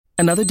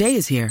Another day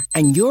is here,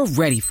 and you're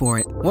ready for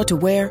it. What to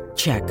wear?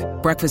 Check.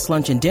 Breakfast,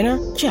 lunch, and dinner?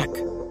 Check.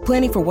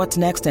 Planning for what's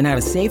next and how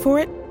to save for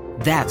it?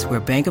 That's where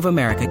Bank of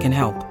America can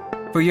help.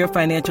 For your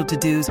financial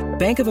to-dos,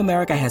 Bank of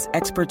America has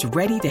experts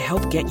ready to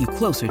help get you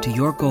closer to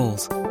your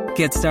goals.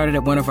 Get started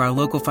at one of our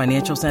local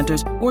financial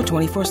centers or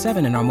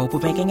 24/7 in our mobile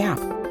banking app.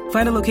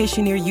 Find a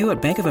location near you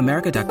at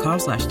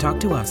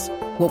bankofamerica.com/talktous.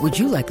 What would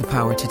you like the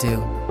power to do?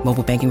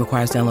 Mobile banking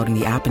requires downloading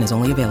the app and is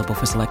only available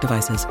for select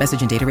devices.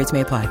 Message and data rates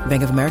may apply.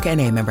 Bank of America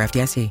N.A., member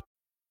FDIC.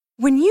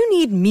 When you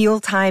need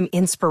mealtime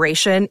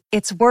inspiration,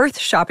 it's worth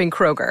shopping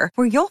Kroger,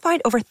 where you'll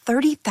find over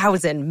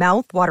 30,000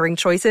 mouth-watering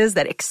choices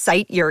that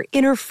excite your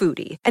inner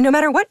foodie. And no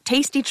matter what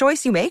tasty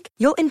choice you make,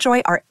 you'll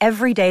enjoy our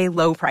everyday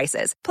low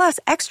prices, plus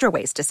extra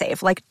ways to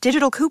save, like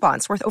digital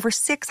coupons worth over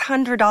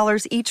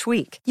 $600 each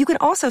week. You can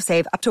also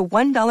save up to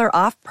 $1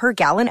 off per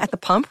gallon at the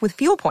pump with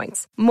fuel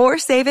points. More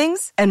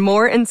savings and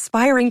more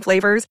inspiring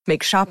flavors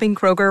make shopping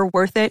Kroger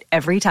worth it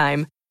every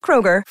time.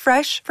 Kroger,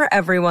 fresh for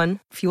everyone.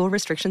 Fuel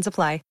restrictions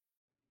apply.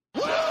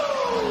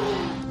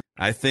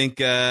 I think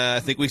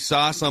we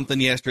saw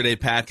something yesterday,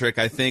 Patrick.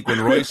 I think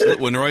when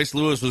Royce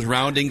Lewis was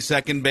rounding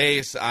second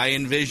base, I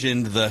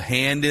envisioned the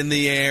hand in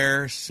the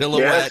air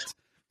silhouette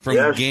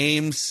from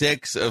Game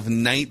 6 of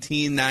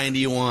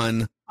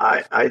 1991.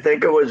 I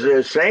think it was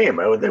the same.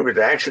 I think it was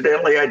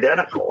accidentally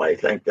identical. I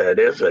think that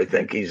is. I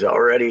think he's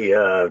already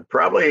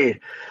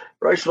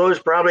Royce Lewis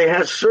probably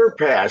has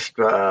surpassed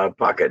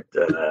Puckett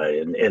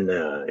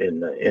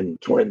in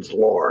Twins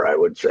lore, I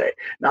would say.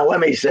 Now,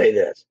 let me say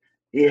this.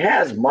 He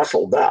has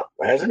muscled up,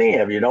 hasn't he?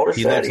 Have you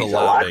noticed that? He's a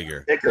lot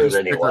bigger. Thicker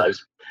than he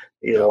was.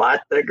 He's a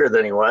lot thicker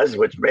than he was,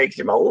 which makes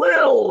him a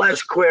little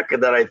less quick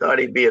than I thought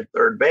he'd be at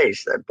third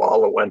base. That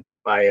ball that went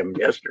by him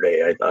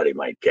yesterday, I thought he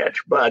might catch.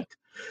 But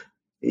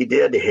he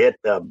did hit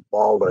the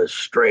ball to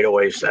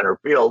straightaway center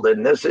field.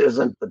 And this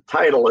isn't the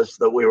Titleist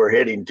that we were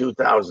hitting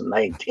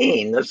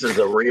 2019. This is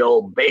a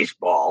real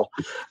baseball.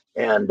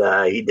 And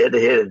he did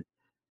hit it.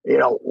 You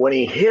know, when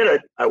he hit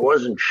it, I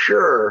wasn't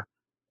sure.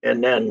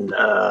 And then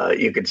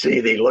you could see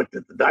that he looked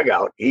at the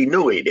dugout. He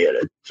knew he did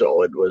it.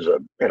 So it was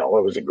a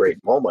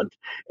great moment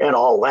and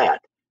all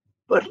that.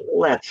 But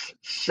let's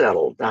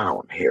settle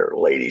down here,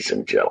 ladies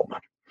and gentlemen.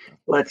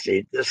 Let's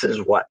see. This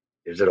is what?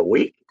 Is it a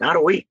week? Not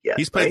a week yet.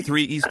 He's played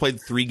three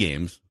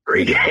games.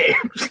 3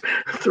 games.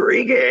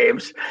 3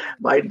 games.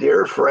 My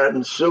dear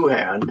friend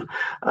Suhan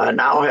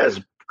now has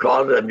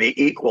called him the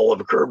equal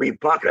of Kirby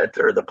Puckett,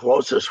 or the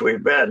closest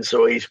we've been.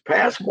 So he's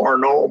past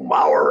Morneau,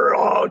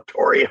 Mauer,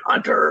 Torrey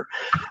Hunter,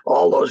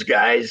 all those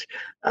guys.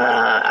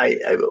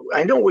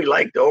 I know we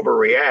like to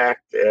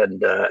overreact and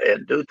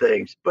do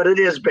things, but it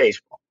is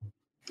baseball.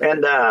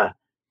 And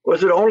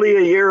was it only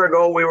a year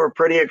ago we were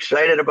pretty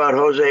excited about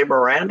Jose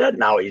Miranda?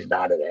 Now he's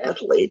not an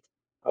athlete,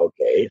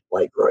 okay,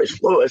 like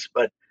Royce Lewis,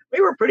 but we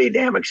were pretty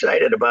damn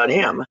excited about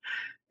him.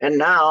 And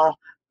now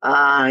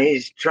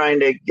he's trying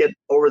to get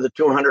over the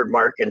 200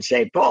 mark in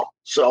St. Paul.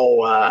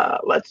 So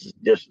let's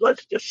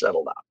just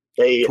settle down.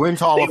 Twins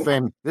Hall of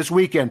Fame this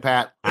weekend,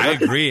 Pat. I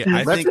agree.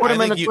 Let's put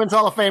him in the Twins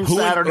Hall of Fame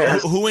Saturday.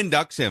 Who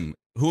inducts him?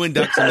 Who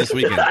inducts him this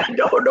weekend? I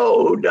don't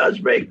know who does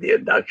make the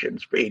induction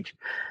speech.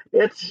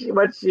 He's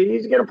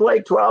going to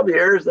play 12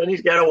 years, then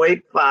he's got to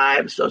wait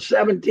 5. So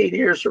 17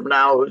 years from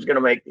now, who's going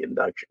to make the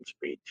induction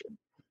speech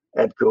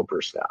at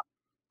Cooperstown?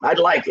 I'd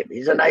like him.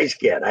 He's a nice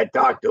kid. I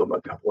talked to him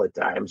a couple of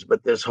times,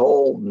 but this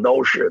whole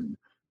notion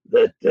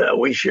that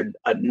we should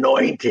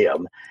anoint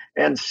him,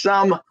 and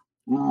some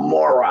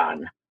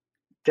moron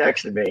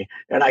texted me,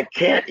 and I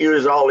can't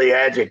use all the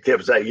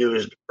adjectives I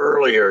used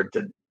earlier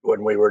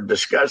when we were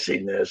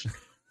discussing this,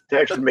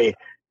 texted me,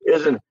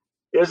 isn't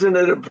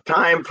it a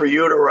time for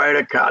you to write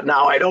a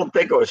Now, I don't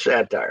think it was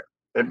satire.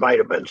 It might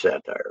have been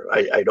satire.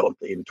 I don't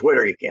think. In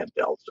Twitter, you can't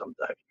tell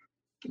sometimes.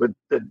 But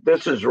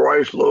this is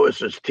Royce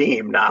Lewis's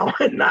team now,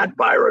 and not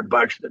Byron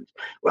Buxton's.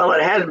 Well,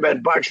 it hasn't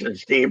been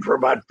Buxton's team for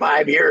about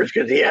 5 years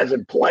because he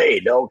hasn't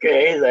played,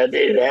 okay? That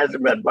it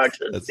hasn't been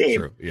Buxton's team.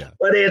 True, yeah.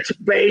 But it's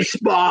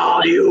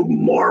baseball, you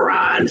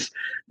morons.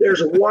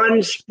 There's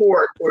one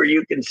sport where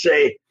you can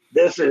say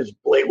this is,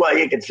 well,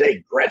 you can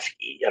say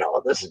Gretzky.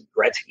 This is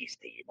Gretzky's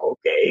team,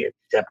 okay?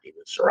 Except he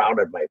was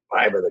surrounded by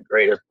 5 of the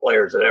greatest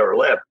players that ever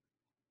lived.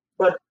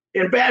 But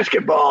in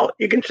basketball,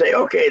 you can say,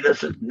 okay,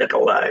 this is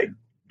Nikolai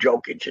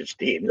Jokic's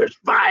team. There's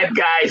 5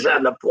 guys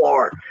on the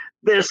floor.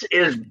 This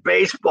is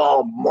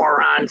baseball,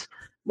 morons.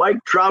 Mike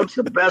Trout's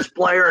the best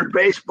player in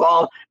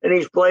baseball, and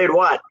he's played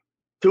what?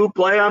 2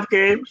 playoff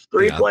games?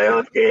 3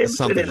 playoff games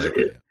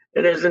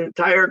in his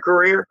entire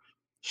career.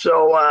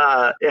 So,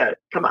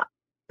 come on.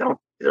 Don't.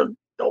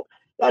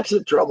 That's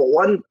the trouble.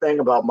 One thing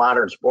about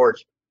modern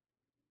sports,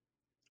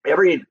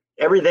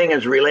 everything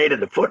is related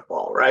to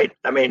football, right?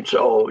 I mean,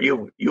 so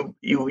you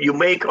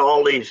make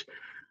all these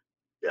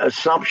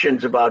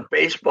assumptions about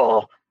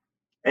baseball,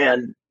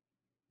 and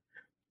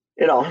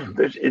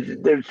there's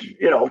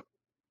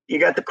you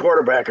got the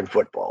quarterback in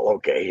football,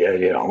 okay,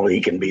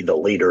 he can be the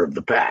leader of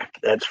the pack,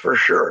 that's for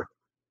sure.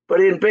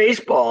 But in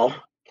baseball,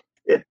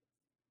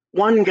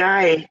 one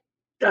guy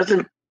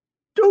doesn't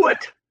do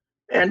it,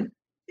 and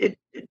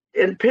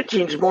and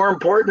pitching's more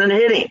important than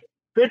hitting.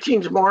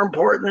 Pitching's more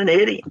important than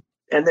hitting.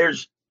 And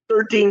there's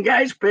 13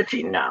 guys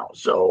pitching now.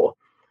 So,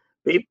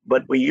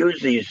 but we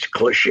use these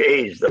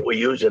cliches that we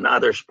use in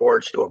other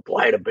sports to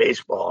apply to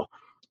baseball,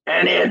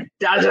 and it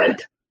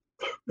doesn't.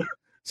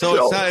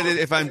 So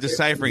if I'm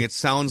deciphering, it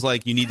sounds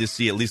like you need to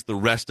see at least the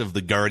rest of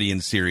the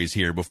Guardian series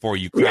here before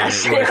you crown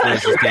Yes,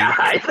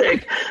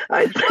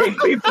 I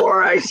think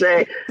before I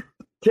say,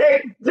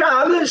 take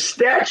down the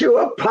statue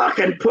of Puck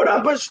and put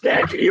up a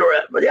statue.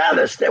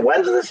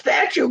 When's the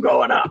statue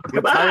going up?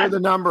 Retire the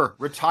number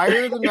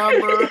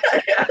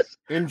Yes.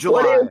 in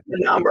July. What is the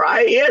number?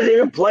 He hasn't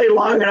even played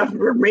long enough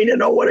for me to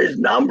know what his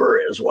number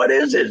is. What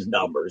is his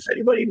number? Does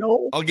anybody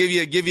know? I'll give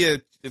you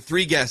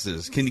 3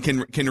 guesses.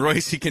 Can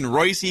Royce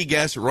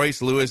guess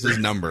Royce Lewis's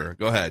number?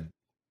 Go ahead.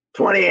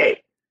 28.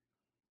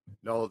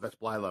 No, that's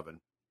Blyleven.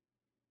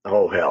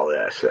 Oh hell,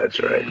 yes, that's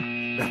right.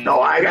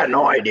 No, I got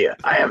no idea.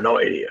 I have no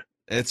idea.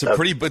 It's a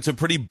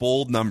pretty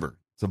bold number.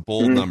 It's a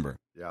bold number.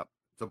 Yeah,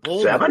 it's a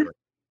bold 7? number.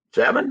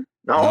 7?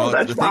 No,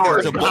 that's Bauer.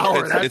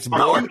 It's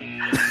bold.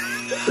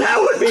 That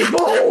would be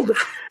bold.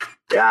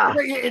 Yeah.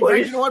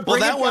 You know what?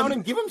 Bring it down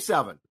and give him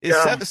 7.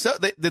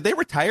 Did they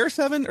retire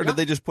 7, or did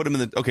they just put him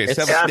in the? Okay,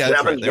 7. Yeah,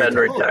 7's been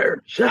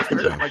retired.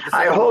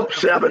 I hope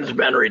 7's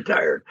been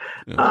retired.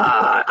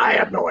 I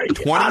have no idea.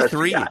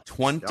 23.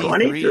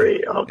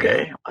 23.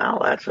 Okay. Well,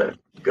 that's a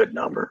good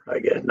number. I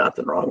guess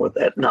nothing wrong with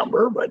that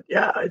number, but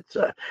yeah,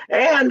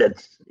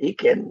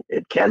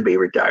 it can be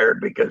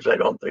retired because I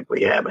don't think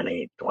we have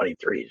any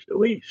 23s, do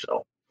we?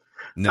 So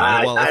no.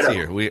 Well, let's see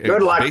here.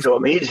 Good luck to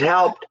him.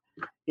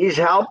 He's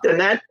helped, and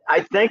that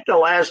I think the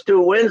last 2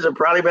 wins have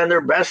probably been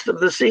their best of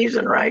the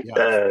season, right?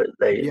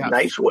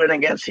 Nice win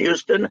against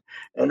Houston,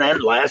 and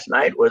then last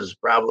night was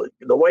probably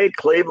the way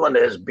Cleveland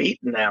has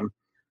beaten them.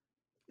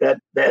 That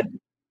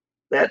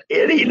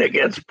inning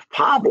against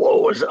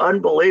Pablo was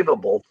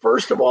unbelievable.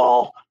 First of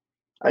all,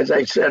 as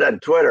I said on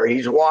Twitter,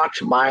 he's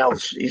walked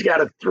Miles. He's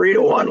got a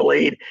 3-1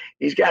 lead.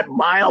 He's got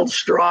Miles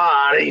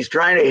Straw on it. He's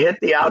trying to hit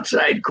the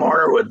outside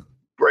corner with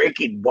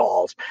breaking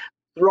balls.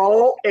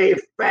 Throw a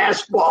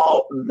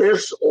fastball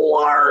this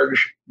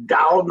large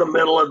down the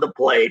middle of the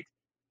plate,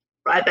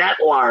 right that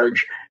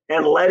large,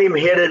 and let him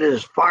hit it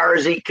as far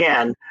as he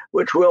can,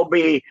 which will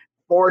be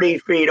 40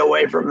 feet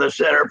away from the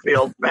center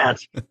field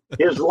fence.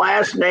 His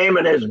last name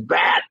and his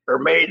bat are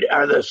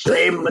the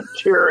same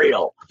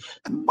material.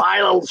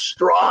 Miles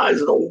Straw is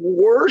the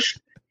worst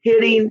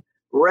hitting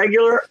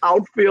regular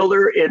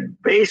outfielder in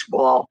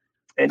baseball,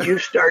 and you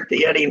start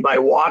the inning by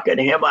walking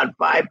him on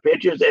 5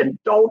 pitches and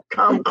don't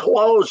come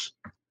close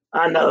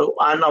on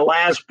the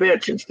last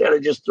pitch. Instead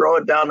of just throw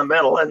it down the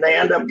middle, and they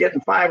end up getting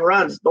 5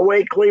 runs the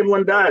way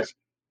Cleveland does.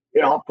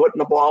 Putting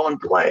the ball in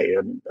play.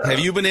 And have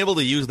you been able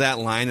to use that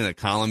line in a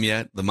column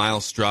yet? The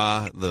Miles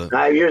Straw.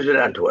 I used it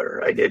on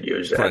Twitter. I did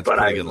use that, but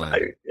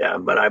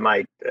I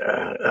might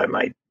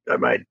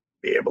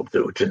be able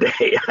to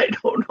today. I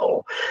don't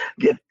know.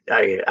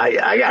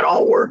 I got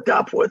all worked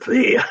up with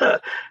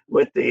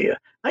the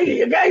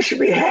you guys should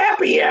be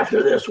happy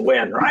after this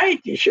win, right?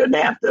 You shouldn't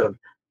have to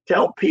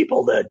tell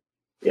people that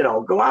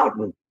go out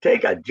and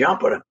take a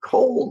jump in a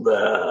cold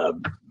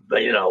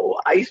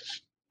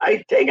ice.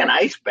 I take an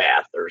ice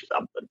bath or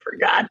something, for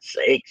God's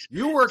sakes.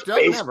 You worked up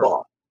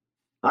baseball.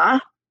 Never. Huh?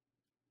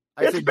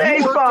 It's baseball.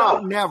 You worked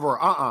up never.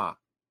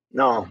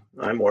 No,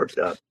 I'm worked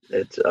up.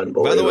 It's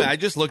unbelievable. By the way, I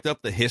just looked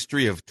up the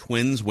history of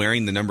Twins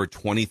wearing the number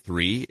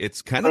 23.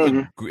 It's kind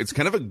of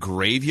a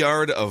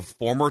graveyard of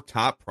former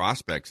top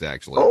prospects,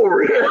 actually. Oh,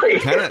 really?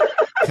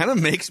 kind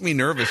of makes me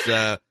nervous.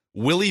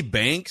 Willie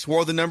Banks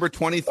wore the number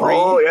 23.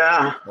 Oh,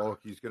 yeah. Oh,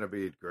 he's going to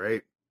be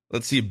great.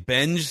 Let's see.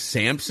 Benj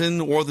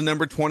Sampson wore the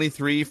number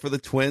 23 for the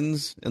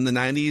Twins in the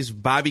 90s.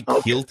 Bobby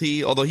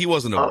Kielty, although he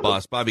wasn't a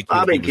bust. Bobby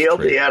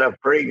Kielty had a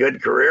pretty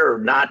good career.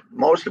 Not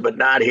most of it,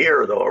 not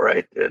here though,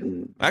 right?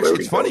 And actually,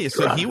 it's funny.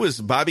 So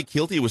Bobby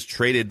Kielty was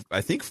traded,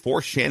 I think,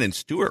 for Shannon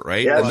Stewart,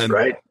 right? Yes, and then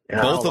right.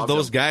 Yeah, both of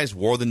those guys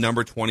wore the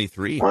number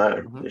 23.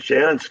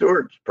 Shannon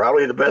Stewart's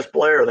probably the best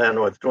player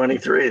then with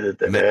 23 that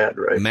they've had,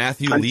 right?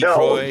 Matthew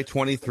Lefroy,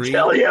 23.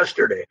 Until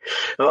yesterday.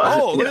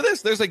 Look at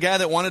this. There's a guy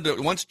that wanted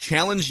to once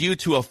challenge you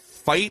to a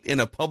fight in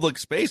a public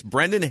space.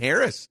 Brendan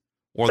Harris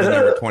wore the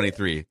number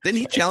 23. Didn't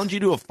he challenge you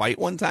to a fight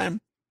one time?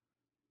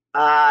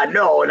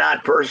 No,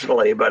 not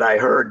personally, but I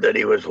heard that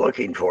he was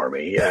looking for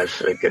me,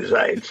 yes, because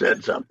I had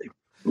said something.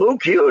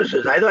 Luke Hughes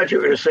I thought you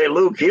were going to say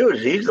Luke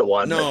Hughes. He's the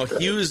one. No,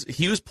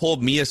 Hughes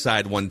pulled me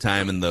aside one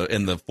time in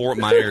the Fort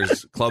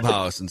Myers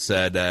clubhouse and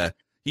said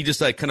he just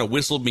kind of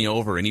whistled me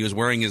over, and he was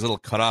wearing his little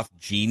cutoff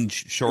jean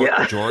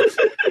shorts.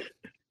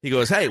 He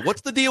goes, "Hey,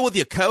 what's the deal with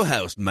your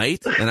co-host,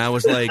 mate?" And I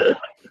was like,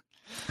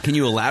 "Can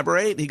you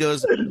elaborate?" He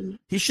goes,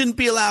 "He shouldn't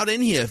be allowed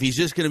in here if he's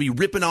just going to be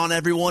ripping on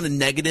everyone and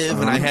negative."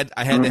 And I had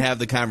to have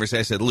the conversation.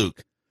 I said,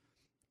 "Luke,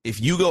 if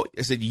you go,"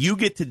 I said, "you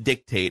get to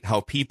dictate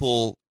how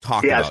people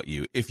talk about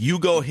you. If you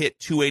go hit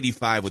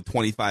 285 with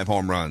 25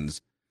 home runs,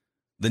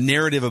 the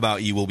narrative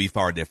about you will be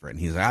far different."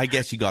 He's like, "I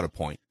guess you got a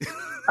point."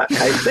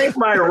 I think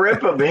my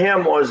rip of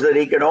him was that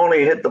he could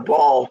only hit the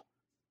ball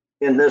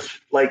in this,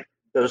 like,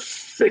 those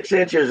 6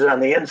 inches on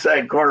the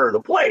inside corner of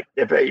the plate.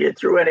 If you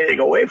threw anything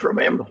away from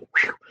him,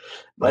 whew.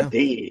 But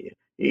he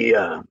we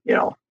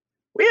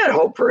had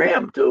hope for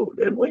him too,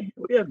 didn't we?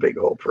 We had big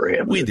hope for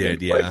him. We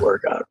did, yeah.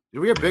 Work out. Did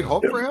we have big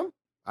hope for him?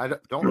 I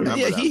don't remember.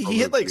 Yeah, he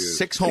hit like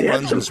 6 home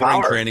runs in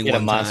spring training one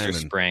time. Monster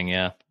spring,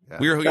 yeah.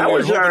 We were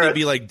hoping he'd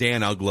be like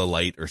Dan Ugla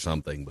light or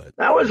something, but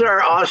that was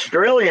our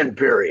Australian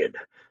period.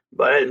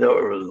 But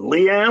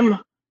Liam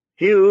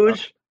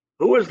Hughes,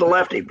 who was the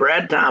lefty?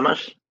 Brad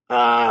Thomas,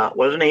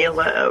 wasn't he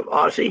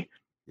Aussie?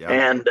 Yeah.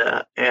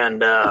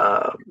 And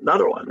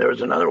another one. There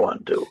was another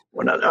one too.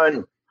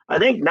 And I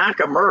think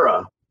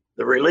Nakamura,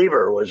 the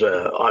reliever, was an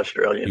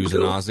Australian. He was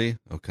an Aussie.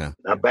 Okay.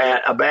 A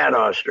bad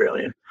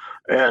Australian.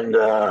 And,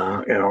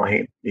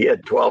 he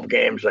had 12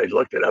 games. I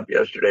looked it up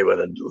yesterday with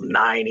a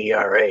 9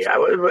 ERA.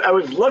 I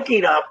was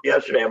looking up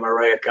yesterday on my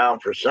right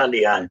account for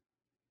Sunday on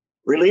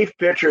relief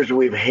pitchers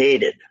we've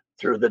hated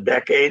through the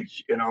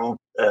decades,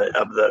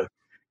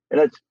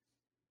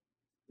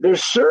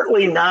 there's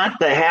certainly not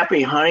the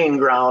happy hunting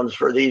grounds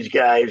for these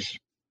guys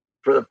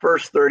for the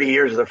first 30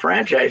 years of the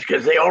franchise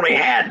because they only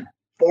had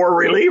 4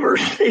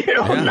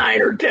 relievers,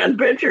 9 or 10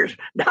 pitchers.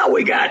 Now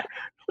we got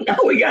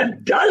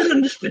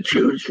dozens to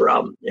choose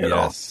from.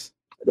 Yes.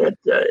 That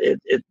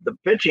the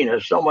pitching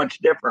is so much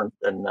different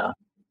than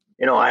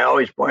I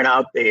always point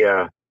out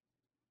is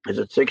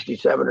it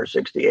 67 or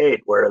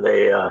 68 where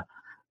they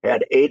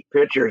had 8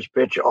 pitchers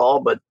pitch all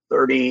but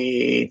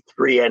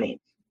 33 innings.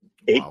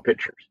 8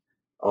 pitchers,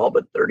 all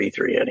but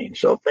 33 innings.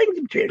 So things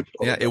have changed.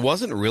 Yeah, it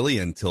wasn't really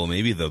until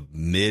maybe the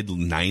mid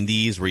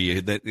 90s where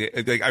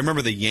I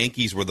remember the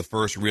Yankees were the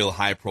first real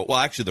high pro. Well,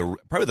 actually,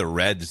 probably the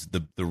Reds,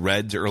 the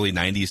Reds early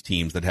 90s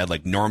teams that had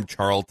like Norm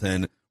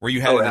Charlton, where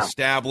you had an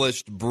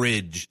established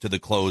bridge to the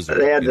closer.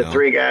 They had the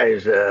 3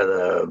 guys,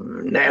 the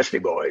Nasty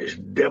Boys,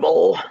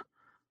 Dibble,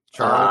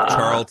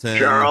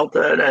 Charlton,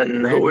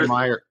 and who was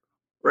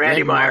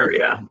Randy Meyer,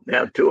 yeah.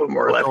 2 of them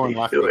were lefties.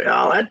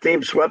 That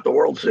team swept the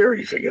World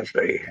Series against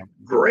a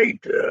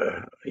great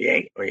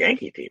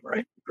Yankee team,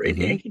 right? Great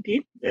Yankee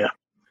team, yeah.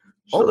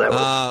 So that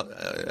was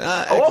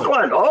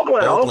Oakland,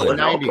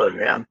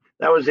 yeah.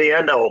 That was the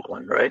end of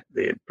Oakland, right?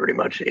 Pretty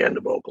much the end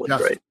of Oakland,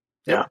 yes. Right?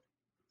 Yeah.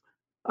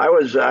 I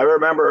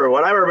remember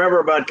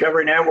about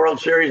covering that World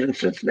Series in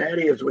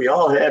Cincinnati is we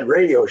all had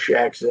Radio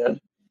Shacks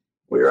then.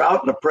 We were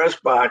out in the press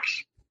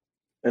box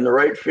in the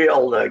right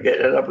field,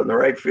 getting up in the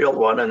right field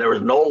one, and there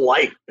was no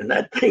light, and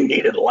that thing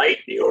needed light.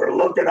 You were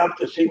looking up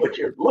to see what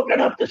you'd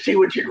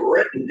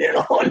written,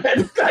 and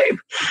then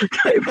typed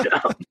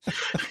down,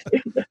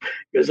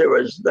 because there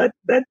was that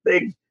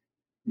thing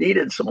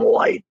needed some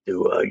light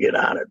to get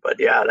on it.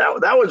 But yeah,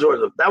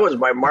 that was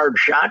my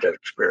Marge Shata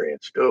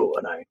experience too,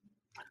 and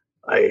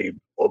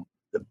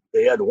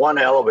they had one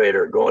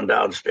elevator going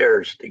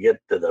downstairs to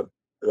get to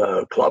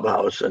the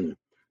clubhouse, and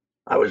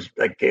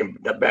I came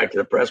back to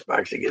the press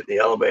box to get the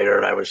elevator,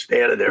 and I was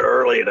standing there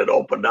early, and it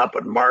opened up,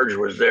 and Marge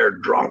was there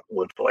drunk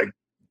with like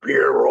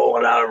beer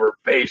rolling out of her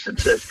face and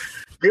says,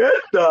 "Get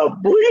the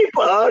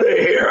bleep out of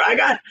here." I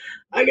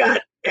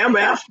got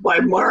MF'd by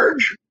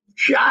Marge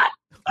Shot.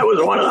 That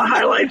was one of the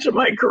highlights of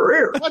my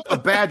career. What a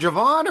badge of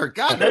honor.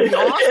 God, that'd be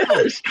awesome.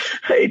 Yes.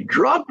 A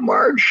drunk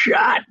Marge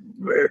Shot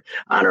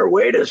on her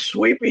way to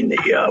sweeping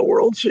the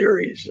World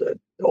Series.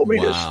 Told me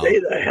to stay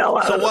the hell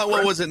out of it. So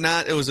what was it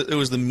not? It was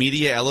the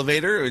media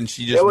elevator, and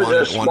she just it was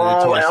a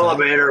small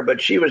elevator,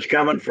 but she was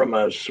coming from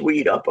a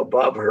suite up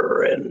above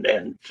her,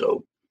 and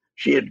so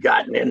she had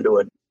gotten into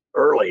it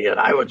early,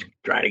 and I was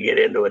trying to get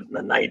into it in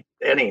the 9th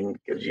inning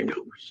because you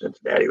knew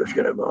Cincinnati was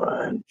going to go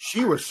on.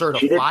 She was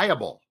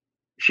certifiable.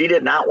 She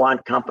did not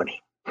want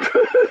company.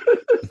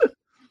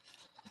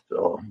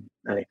 So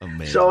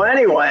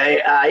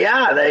anyway,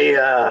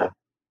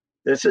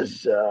 this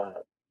is.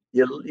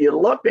 You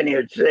look and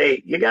you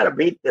say you got to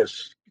beat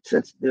this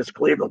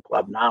Cleveland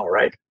club now,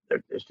 right?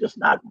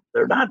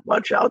 They're not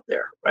much out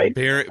there, right?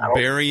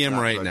 Bury him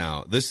right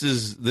now. This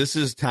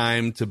is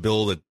time to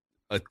build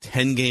a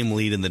 10-game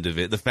lead in the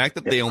division. The fact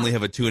that they only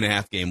have a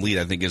 2.5-game lead,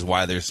 I think, is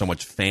why there's so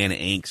much fan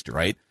angst,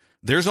 right?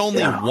 There's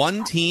only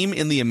one team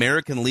in the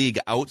American League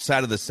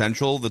outside of the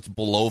Central that's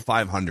below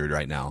 500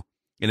 right now,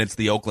 and it's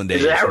the Oakland A's.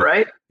 Is that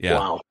right? Yeah.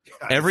 Wow.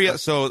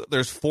 So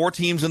there's 4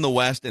 teams in the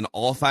West, and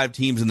all 5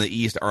 teams in the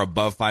East are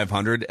above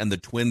 500, and the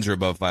Twins are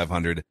above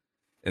 500.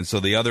 And so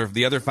the other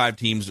 5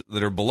 teams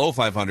that are below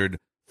 500,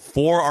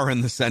 4 are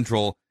in the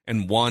Central,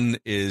 and 1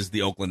 is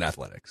the Oakland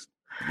Athletics.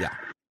 Yeah.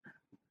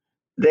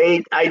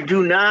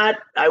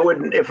 I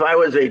wouldn't, if I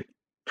was a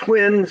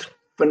Twins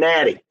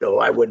fanatic, though,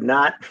 I would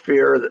not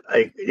fear.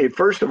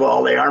 First of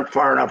all, they aren't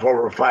far enough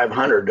over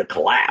 500 to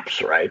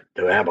collapse, right?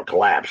 To have a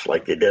collapse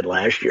like they did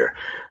last year.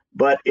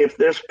 But if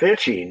this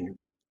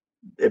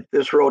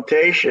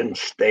rotation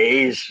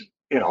stays,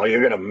 you're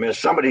going to miss.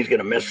 Somebody's going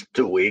to miss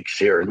 2 weeks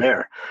here and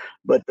there.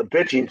 But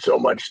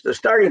the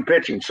starting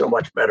pitching so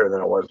much better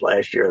than it was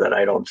last year that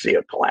I don't see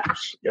a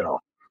collapse. Yeah.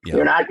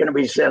 You're not going to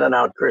be sending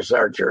out Chris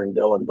Archer and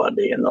Dylan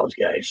Bundy and those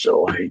guys.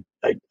 So I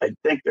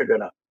think they're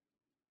going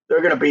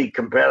they're going to be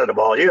competitive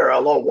all year.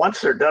 Although once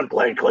they're done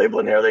playing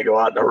Cleveland here, they go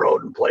out on the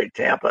road and play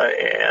Tampa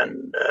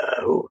and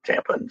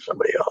Tampa and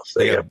somebody else.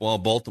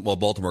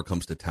 Baltimore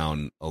comes to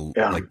town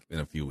like in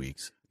a few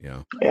weeks.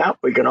 Yeah. Yeah,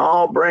 we can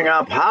all bring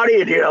up, how do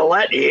you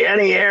let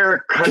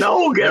Yannier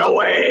Cano get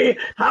away?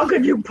 How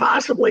could you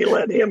possibly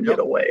let him get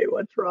away?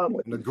 What's wrong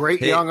with the great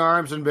young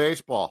arms in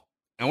baseball?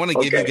 I want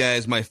to give you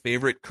guys my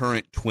favorite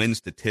current Twin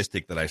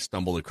statistic that I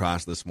stumbled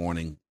across this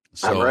morning.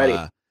 So, I'm ready.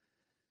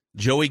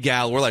 Joey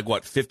Gallo, we're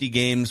like, 50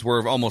 games?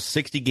 We're almost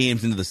 60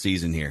 games into the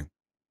season here.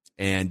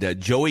 And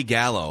Joey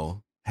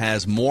Gallo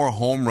has more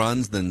home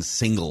runs than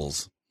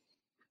singles.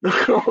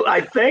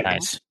 I think.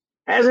 Nice.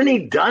 Hasn't he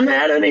done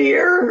that in a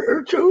year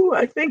or two?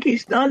 I think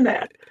he's done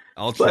that.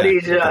 I'll check.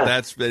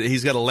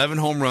 He's got 11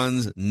 home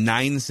runs,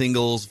 9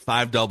 singles,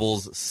 5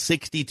 doubles,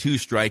 62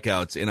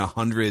 strikeouts in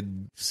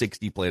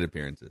 160 plate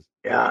appearances.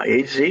 Yeah,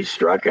 he's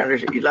struck under.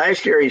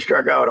 Last year he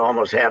struck out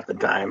almost half the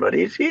time, but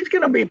he's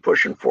going to be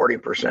pushing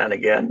 40%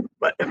 again.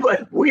 But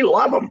we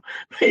love him.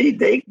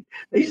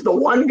 He's the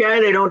one guy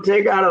they don't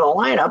take out of the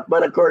lineup.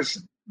 But of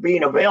course,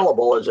 being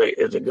available is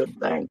a good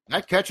thing.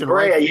 That catch in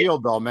right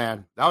field, though,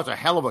 man, that was a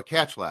hell of a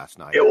catch last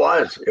night. It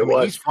was.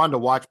 He's fun to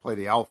watch play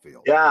the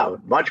outfield. Yeah,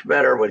 much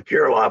better with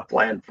Kirilloff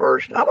playing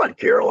first. How about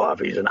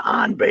Kirilloff? He's an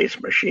on-base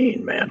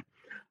machine, man.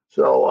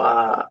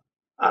 So,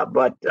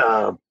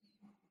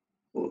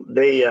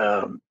 they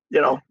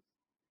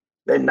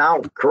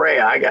now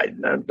Correa.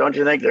 Don't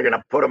you think they're going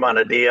to put him on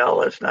a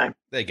DL this time?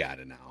 They got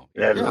it now.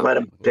 Yeah, let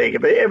him take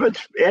it. But if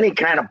it's any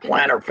kind of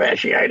plantar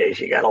fasciitis,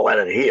 you got to let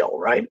it heal,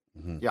 right?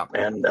 Mm-hmm. Yeah,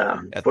 and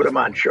put him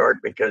on short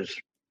because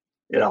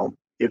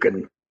you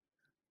can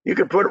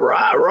put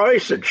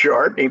Royce at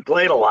short. And he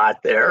played a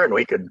lot there, and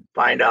we could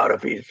find out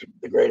if he's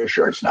the greatest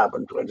shortstop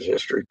in Twins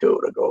history too.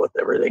 To go with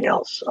everything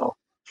else, so.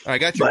 I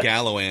got your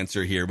Gallo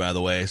answer here, by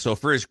the way. So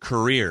for his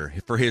career,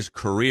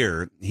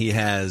 he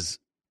has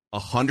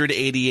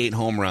 188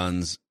 home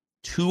runs,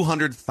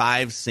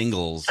 205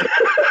 singles,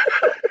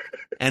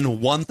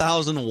 and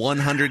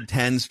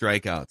 1,110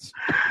 strikeouts.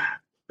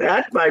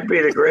 That might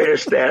be the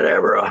greatest stat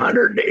ever.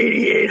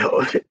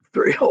 188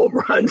 3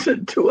 home runs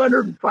and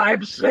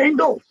 205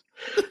 singles.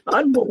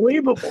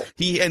 Unbelievable.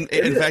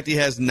 In fact, he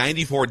has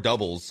 94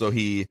 doubles. So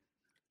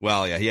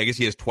I guess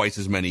he has twice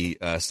as many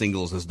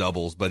singles as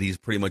doubles, but he's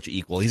pretty much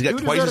equal. He's got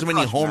twice as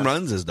many home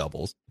runs as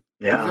doubles.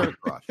 Yeah,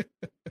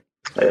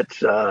 it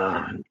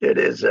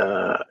is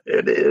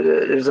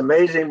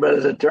amazing. But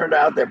as it turned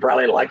out, they're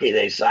probably lucky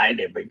they signed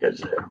him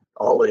because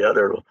all the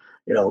other,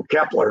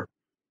 Kepler,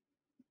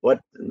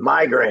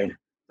 migraine.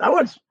 I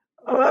was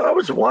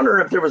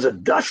wondering if there was a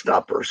dust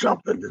up or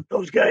something that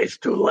those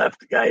two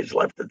guys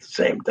left at the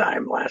same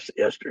time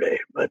yesterday,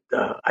 but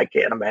I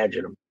can't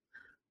imagine them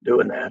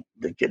doing that.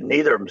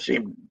 Neither of them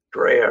seemed,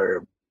 Correa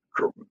or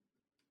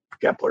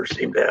Kepler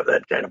seemed to have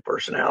that kind of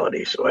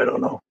personality, so I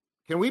don't know.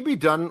 Can we be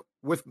done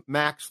with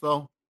Max,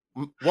 though?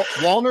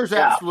 Wallner's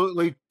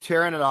absolutely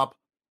tearing it up.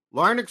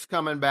 Larnach's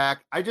coming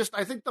back. I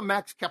think the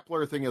Max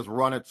Kepler thing has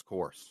run its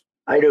course.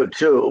 I do,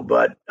 too,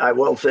 but I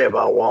will say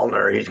about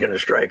Wallner, he's going to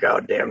strike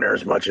out damn near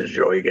as much as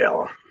Joey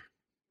Gallo.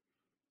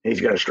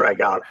 He's going to strike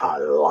out a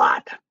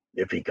lot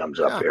if he comes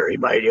up here. He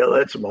might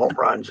hit some home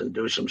runs and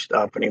do some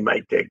stuff, and he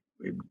might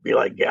be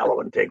like Gallo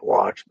and take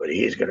walks, but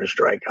he's going to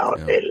strike out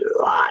a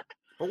lot.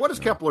 But what does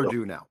Kepler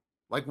do now?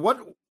 Like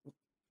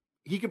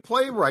he can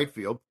play right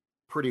field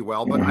pretty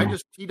well, but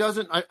he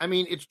doesn't. I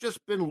mean, it's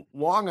just been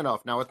long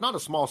enough now. It's not a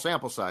small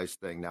sample size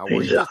thing now.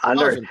 Where he just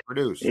doesn't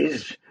produce.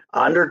 He's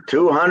under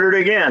 200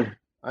 again.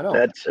 I know.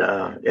 That's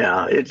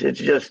it's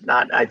just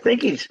not. I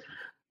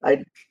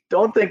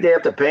don't think they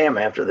have to pay him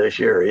after this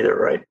year either,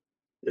 right?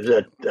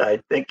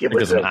 I think it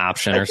was an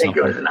option or something.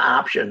 It was an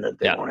option that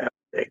they don't have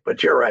to take.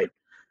 But you're right.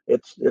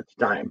 It's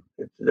time.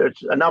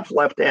 There's enough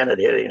left-handed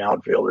hitting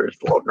outfielders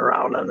floating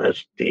around on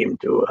this team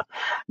to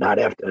not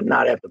have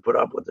to put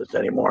up with this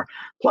anymore.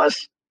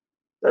 Plus,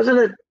 doesn't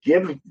it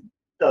give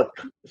the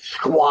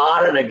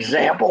squad an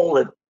example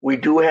that we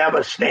do have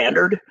a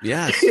standard?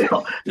 Yes.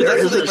 There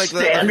is a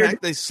standard. The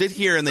fact they sit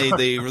here and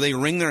they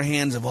wring their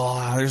hands of,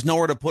 there's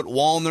nowhere to put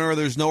Wallner.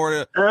 There's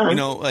nowhere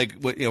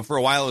to, for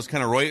a while it was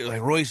kind of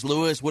Royce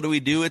Lewis. What do we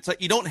do? It's like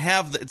you don't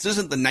have, this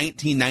isn't the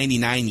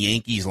 1999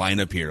 Yankees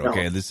lineup here.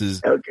 Okay. No. This is,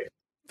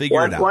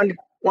 figure it out.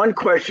 One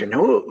question.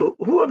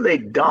 Who have they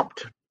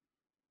dumped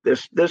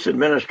this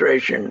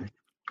administration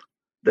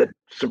that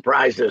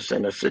surprised us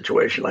in a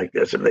situation like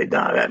this? Have they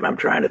done? I'm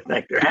trying to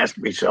think. There has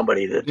to be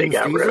somebody that they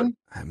got rid of.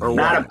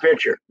 Not a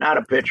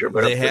pitcher,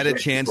 but they had a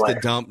chance to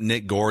dump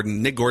Nick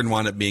Gordon. Nick Gordon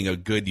wound up being a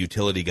good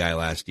utility guy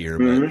last year,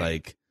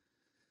 but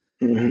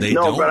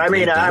I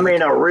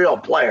mean a real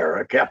player,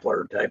 a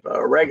Kepler type,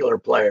 a regular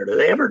player. Do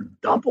they ever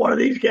dump one of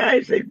these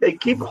guys? They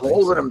keep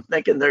holding them,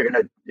 thinking they're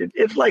gonna.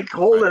 It's like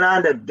holding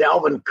on to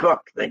Dalvin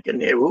Cook,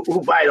 thinking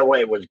who by the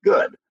way was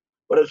good,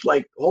 but it's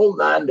like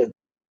holding on to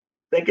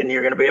thinking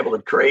you're going to be able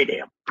to trade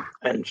him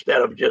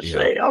instead of just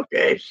say,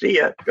 okay, see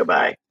ya,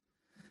 goodbye.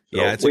 So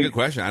it's a good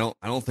question. I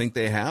don't think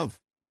they have.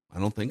 I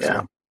don't think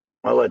so.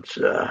 Well,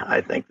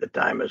 I think the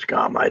time has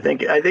come. I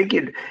think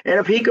and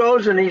if he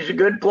goes and he's a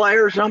good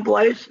player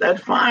someplace,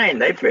 that's fine.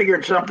 They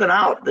figured something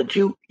out that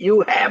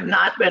you have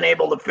not been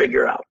able to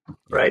figure out,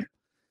 right?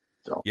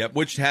 So. Yep,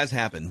 which has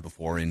happened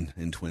before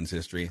in Twins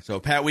history. So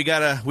Pat, we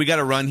gotta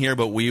run here,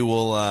 but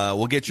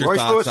we'll get your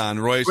thoughts Lewis, on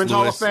Royce Twins Lewis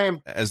Hall of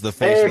Fame. as the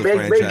face of the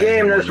franchise. Big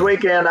game this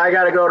weekend. I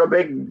got to go to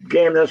big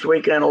game this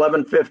weekend,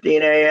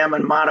 11:15 a.m.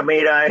 in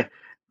Matamidi.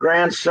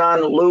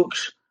 Grandson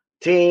Luke's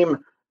team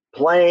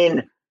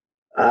playing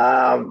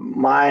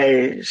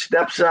my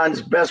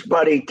stepson's best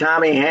buddy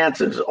Tommy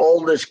Hansen's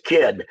oldest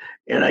kid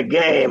in a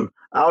game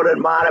out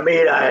in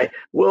Matamidi.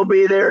 We'll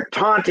be there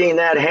taunting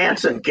that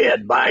Hansen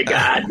kid. By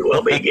God,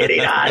 we'll be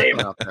getting on him.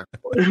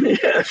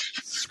 Yes.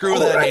 Screw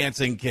that right.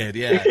 Hansen kid.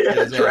 Yeah,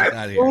 that's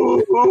right.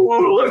 Ooh,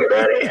 look at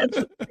that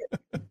Hansen.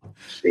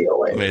 See you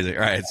later. Amazing.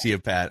 All right, see you,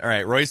 Pat. All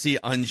right, Reusse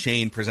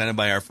Unchained, presented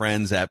by our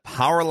friends at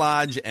Power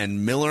Lodge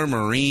and Miller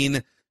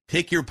Marine.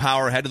 Pick your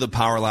power. Head to the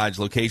Power Lodge,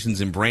 locations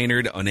in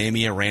Brainerd,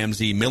 Onamia,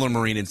 Ramsey, Miller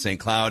Marine, and St.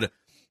 Cloud.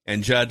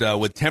 And Judd,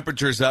 with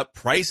temperatures up,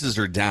 prices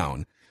are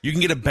down. You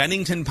can get a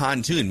Bennington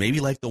pontoon, maybe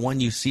like the one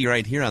you see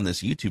right here on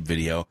this YouTube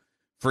video,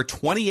 for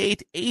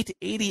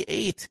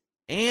 $28,888.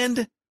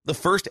 And the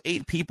first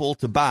 8 people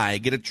to buy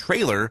get a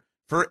trailer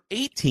for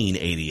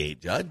 $18,888,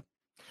 Judd.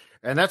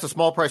 And that's a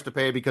small price to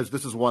pay because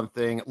this is one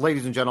thing.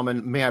 Ladies and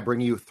gentlemen, may I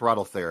bring you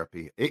throttle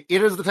therapy? It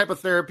is the type of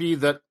therapy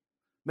that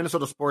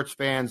Minnesota sports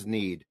fans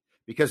need.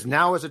 Because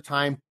now is a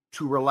time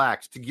to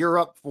relax, to gear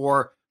up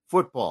for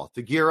football,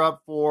 to gear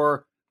up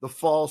for the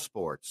fall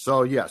sports.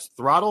 So, yes,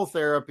 throttle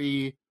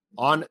therapy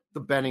on the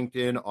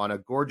Bennington on a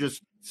gorgeous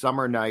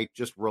summer night,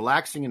 just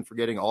relaxing and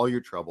forgetting all your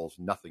troubles.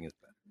 Nothing is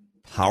better.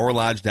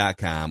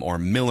 PowerLodge.com or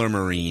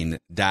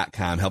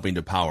MillerMarine.com, helping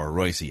to power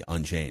Reusse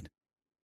Unchained.